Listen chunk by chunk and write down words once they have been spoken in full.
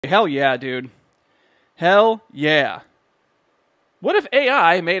Hell yeah, dude. Hell yeah. What if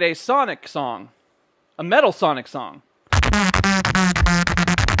AI made a Sonic song? A metal Sonic song?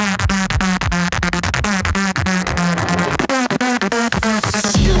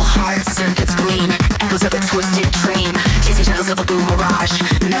 Steel heart circuits gleam, echoes of a twisted dream, chasing shadows of a blue mirage.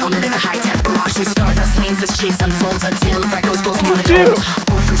 Now I'm in a high-tech barrage, and stardust means this chase unfolds until echoes both new and old.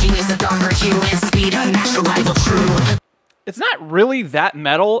 Born from genius and darker hue, and speed unmatched, a rival true. It's not really that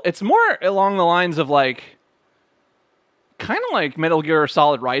metal. It's more along the lines of like, kind of like Metal Gear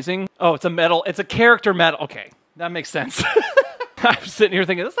Solid Rising. Oh, it's a metal. It's a character metal. Okay, that makes sense. I'm sitting here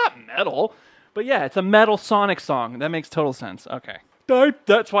thinking, that's not metal. But yeah, it's a metal Sonic song. That makes total sense. Okay.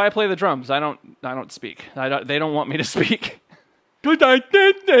 That's why I play the drums. I don't speak. They don't want me to speak. Cause I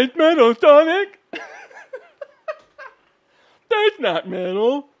did metal Sonic. That's not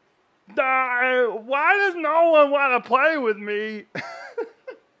metal. Why does no one want to play with me?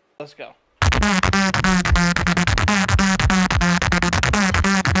 Let's go.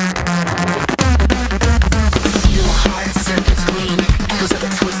 Steel heart circuits gleam, echoes of a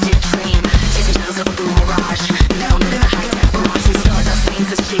twisted dream, chasing shadows of a blue mirage. Now I'm in a high-tech barrage, and stardust means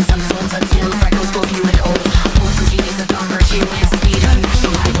this chase unfolds until echoes both new and old. Born from genius and darker hue, and speed unmatched, a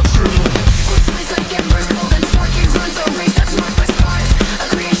rival true. It's like embers, cold and sparky, runs a race that's marked by scars. A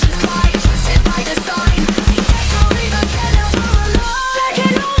creation's pride, twisted by design. The echo even can ever alive. There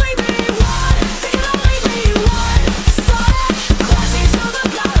can only be one. There can only be one. Sonic, clashing till the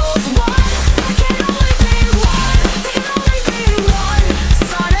battle's won. There can only be one. There can only be one.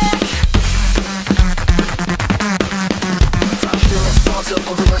 Sonic. From pure assault to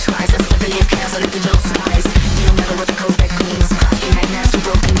overlooked skies, a symphony of chaos under digital skies. Needle metal with a code that gleams, crafting nightmares to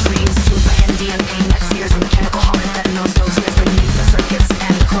broken dreams. Tools by DNA that sears, a mechanical heart that knows no tears beneath the circuits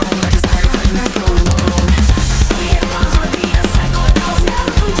and the chrome. I desire to not go alone. It runs with me, a cycle of those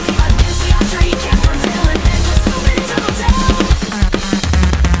never leave. But this the archery can't prevail, and then just so many to tell.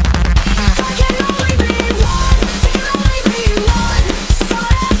 There can only be one. There can only be one.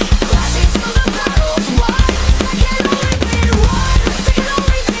 Sonic, clashing till the battle's won. There can only be one. There can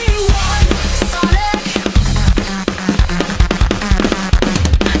only be one. Sonic.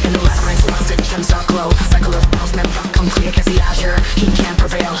 In the labyrinth, lost in gems dark glow. Cycle of worlds never complete against the azure. He can't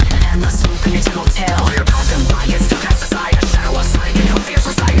prevail, and the swoop in eternal tale. Your past and body is still cast aside. A shadow of sight, no fears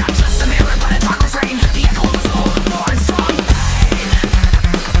reside. Not just a mirror, but a dark refrain. The echo of a soul, born from pain.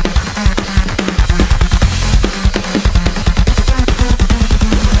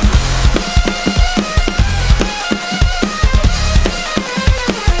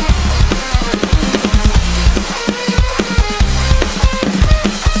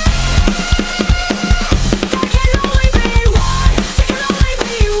 There can only be one. There can only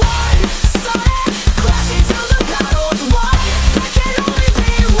be one. Sonic, clashing till the battle's won. There can only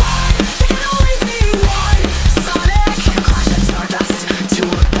be one. There can only be one. Sonic, clash and stardust to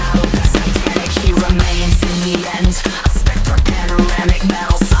a battle that's titanic. He remains in the end, a spectral panoramic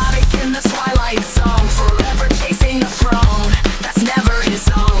metal. Sonic in the twilight zone, forever chasing the throne that's never his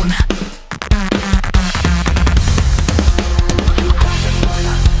own.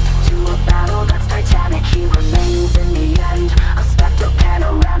 To a battle that's titanic, he remains in the end, a spectral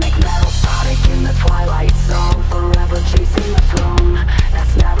panoramic metal. Sonic in the twilight zone, forever chasing the throne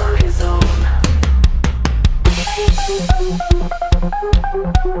that's never his own. That's never his own.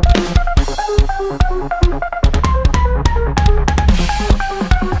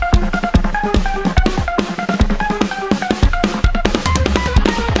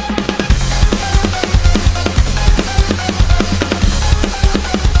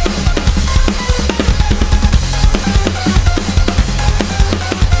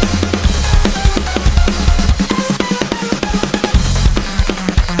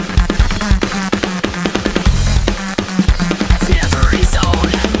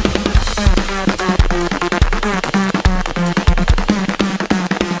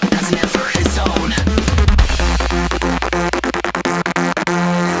 That's never his own.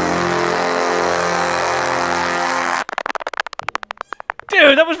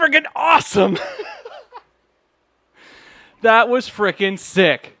 Dude, that was freaking awesome. That was freaking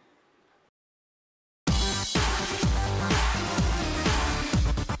sick.